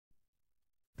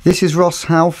This is Ross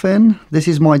Halfin. This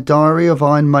is my diary of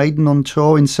Iron Maiden on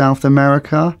tour in South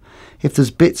America. If there's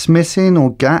bits missing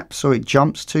or gaps or it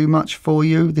jumps too much for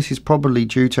you, this is probably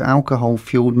due to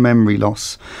alcohol-fueled memory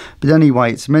loss. But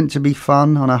anyway, it's meant to be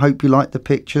fun, and I hope you like the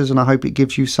pictures, and I hope it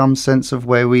gives you some sense of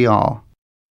where we are.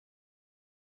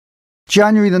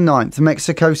 January the 9th,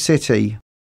 Mexico City.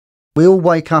 We all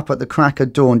wake up at the crack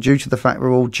of dawn due to the fact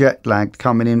we're all jet-lagged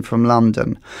coming in from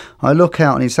London. I look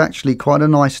out and it's actually quite a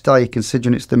nice day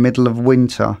considering it's the middle of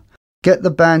winter. Get the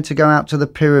band to go out to the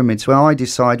pyramids where I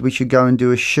decide we should go and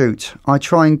do a shoot. I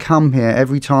try and come here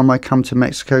every time I come to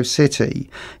Mexico City.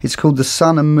 It's called the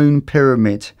Sun and Moon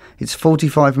Pyramid. It's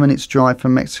 45 minutes drive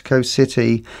from Mexico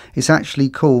City. It's actually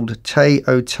called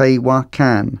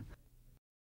Teotihuacan.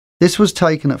 This was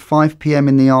taken at 5 p.m.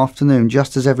 in the afternoon,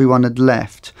 just as everyone had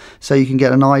left, so you can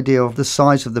get an idea of the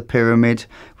size of the pyramid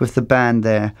with the band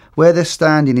there. Where they're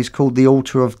standing is called the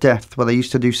Altar of Death, where they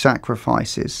used to do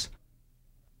sacrifices.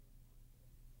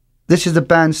 This is the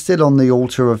band still on the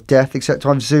Altar of Death, except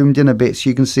I've zoomed in a bit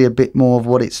so you can see a bit more of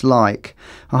what it's like.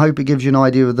 I hope it gives you an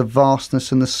idea of the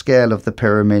vastness and the scale of the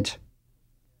pyramid.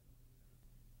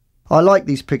 I like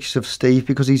these pictures of Steve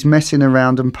because he's messing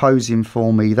around and posing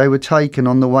for me. They were taken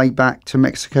on the way back to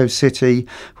Mexico City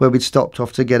where we'd stopped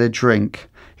off to get a drink.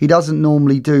 He doesn't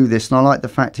normally do this and I like the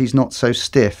fact he's not so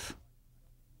stiff.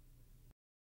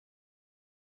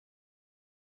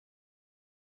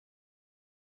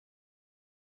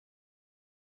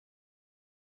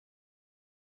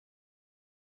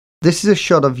 This is a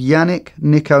shot of Yannick,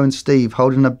 Nico and Steve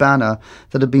holding a banner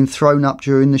that had been thrown up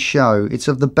during the show. It's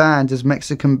of the band as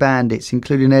Mexican Bandits,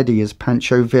 including Eddie as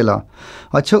Pancho Villa.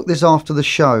 I took this after the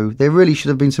show. There really should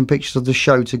have been some pictures of the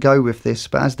show to go with this,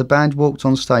 but as the band walked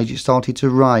on stage it started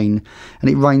to rain, and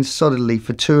it rained solidly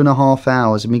for 2.5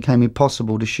 hours and became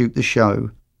impossible to shoot the show.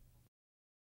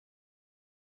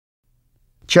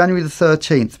 January the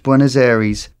 13th, Buenos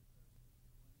Aires.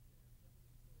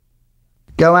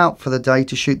 Go out for the day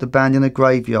to shoot the band in a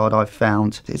graveyard I've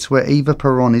found. It's where Eva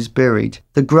Peron is buried.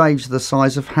 The graves are the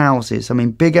size of houses. I mean,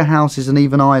 bigger houses than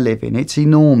even I live in. It's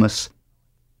enormous.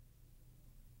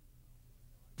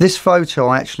 This photo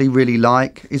I actually really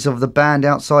like is of the band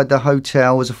outside the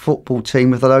hotel as a football team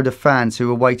with a load of fans who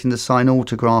were waiting to sign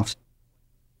autographs.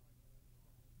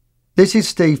 This is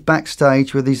Steve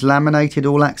backstage with his laminated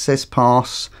all-access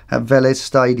pass at Vélez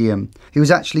Stadium. He was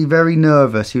actually very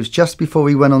nervous. He was just before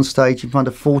he went on stage in front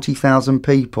of 40,000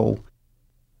 people.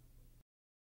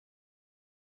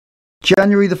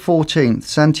 January the 14th,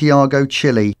 Santiago,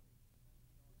 Chile.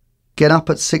 Get up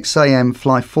at 6 a.m,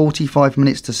 fly 45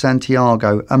 minutes to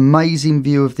Santiago. Amazing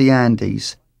view of the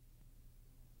Andes.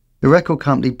 The record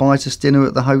company buys us dinner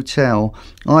at the hotel.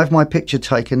 I have my picture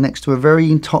taken next to a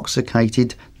very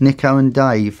intoxicated Nico and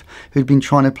Dave, who'd been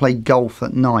trying to play golf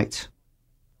at night.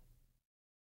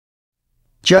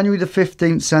 January the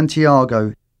 15th,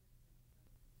 Santiago.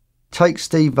 Take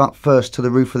Steve up first to the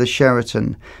roof of the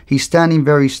Sheraton. He's standing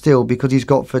very still because he's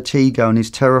got vertigo and is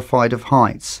terrified of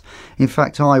heights. In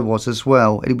fact, I was as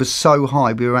well. It was so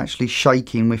high we were actually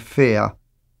shaking with fear.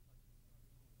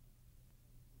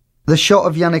 The shot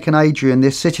of Yannick and Adrian,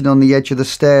 they're sitting on the edge of the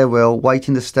stairwell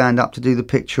waiting to stand up to do the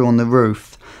picture on the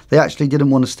roof. They actually didn't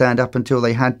want to stand up until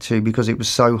they had to because it was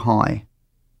so high.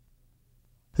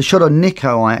 The shot of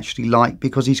Nico I actually like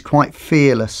because he's quite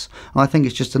fearless. I think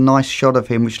it's just a nice shot of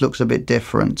him which looks a bit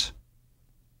different.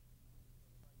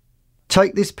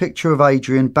 Take this picture of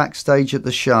Adrian backstage at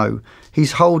the show.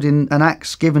 He's holding an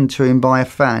axe given to him by a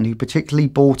fan who particularly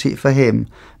bought it for him.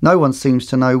 No one seems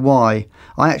to know why.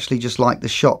 I actually just like the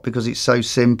shot because it's so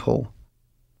simple.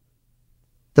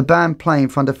 The band play in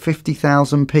front of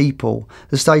 50,000 people.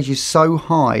 The stage is so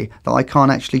high that I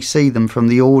can't actually see them from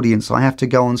the audience. I have to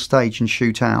go on stage and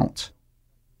shoot out.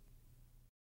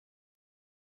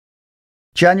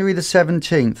 January the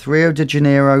 17th, Rio de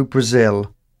Janeiro,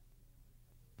 Brazil.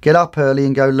 Get up early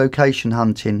and go location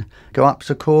hunting. Go up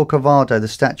to Corcovado, the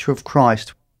statue of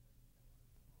Christ.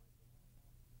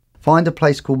 Find a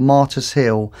place called Martyrs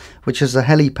Hill, which has a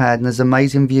helipad and has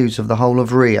amazing views of the whole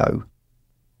of Rio.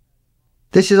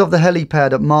 This is of the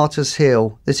helipad at Martyrs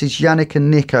Hill. This is Yannick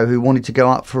and Nico who wanted to go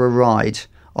up for a ride.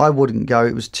 I wouldn't go,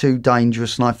 it was too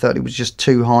dangerous and I felt it was just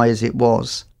too high as it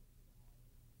was.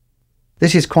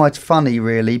 This is quite funny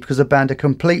really because the band are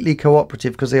completely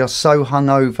cooperative because they are so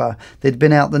hungover. They'd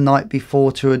been out the night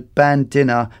before to a band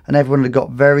dinner and everyone had got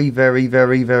very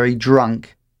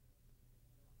drunk.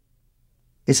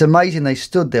 It's amazing they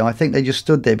stood there. I think they just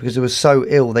stood there because they were so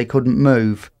ill they couldn't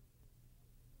move.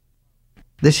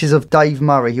 This is of Dave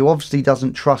Murray, who obviously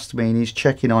doesn't trust me and he's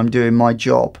checking I'm doing my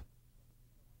job.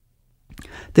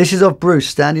 This is of Bruce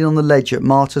standing on the ledge at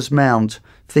Martyr's Mound,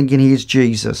 thinking he is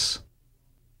Jesus.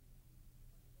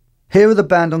 Here are the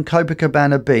band on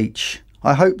Copacabana Beach.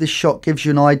 I hope this shot gives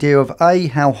you an idea of A,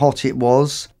 how hot it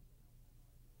was,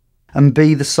 and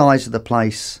B, the size of the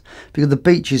place, because the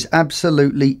beach is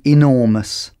absolutely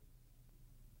enormous.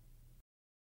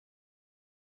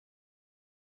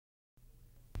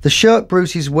 The shirt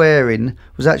Bruce is wearing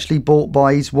was actually bought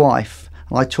by his wife,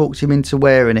 and I talked him into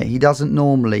wearing it. He doesn't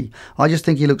normally. I just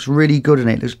think he looks really good in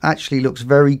it. It actually looks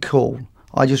very cool.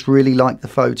 I just really like the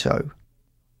photo.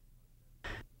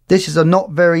 This is a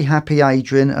not very happy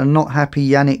Adrian and not happy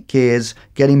Yannick Gears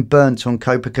getting burnt on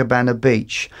Copacabana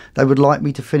Beach. They would like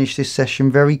me to finish this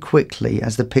session very quickly,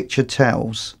 as the picture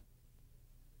tells.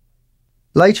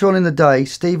 Later on in the day,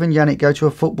 Steve and Yannick go to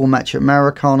a football match at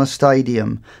Maracana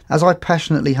Stadium. As I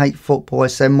passionately hate football, I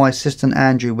send my assistant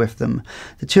Andrew with them.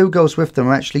 The two girls with them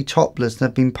are actually topless and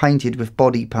have been painted with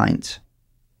body paint.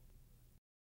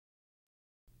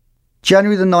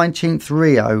 January the 19th,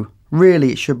 Rio.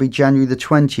 Really, it should be January the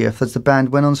 20th, as the band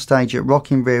went on stage at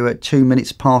IN RIO at 2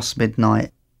 minutes past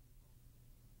midnight.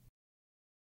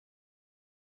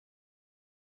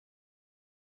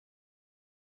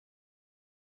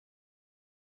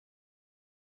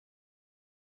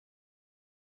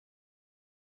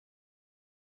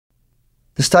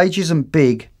 The stage isn't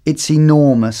big, it's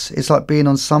enormous. It's like being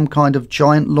on some kind of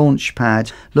giant launch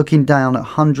pad looking down at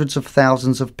hundreds of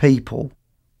thousands of people.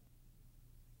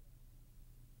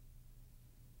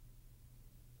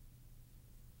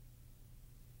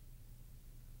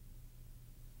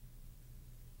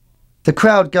 The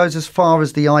crowd goes as far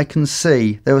as the eye can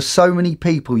see. There are so many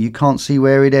people you can't see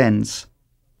where it ends.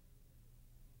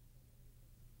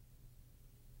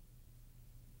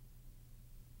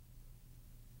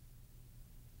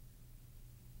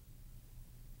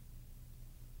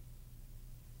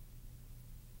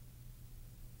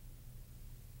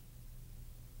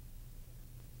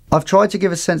 I've tried to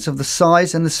give a sense of the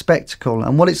size and the spectacle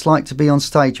and what it's like to be on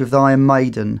stage with Iron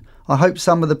Maiden. I hope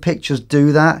some of the pictures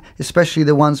do that, especially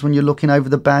the ones when you're looking over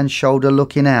the band's shoulder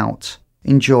looking out.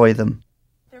 Enjoy them.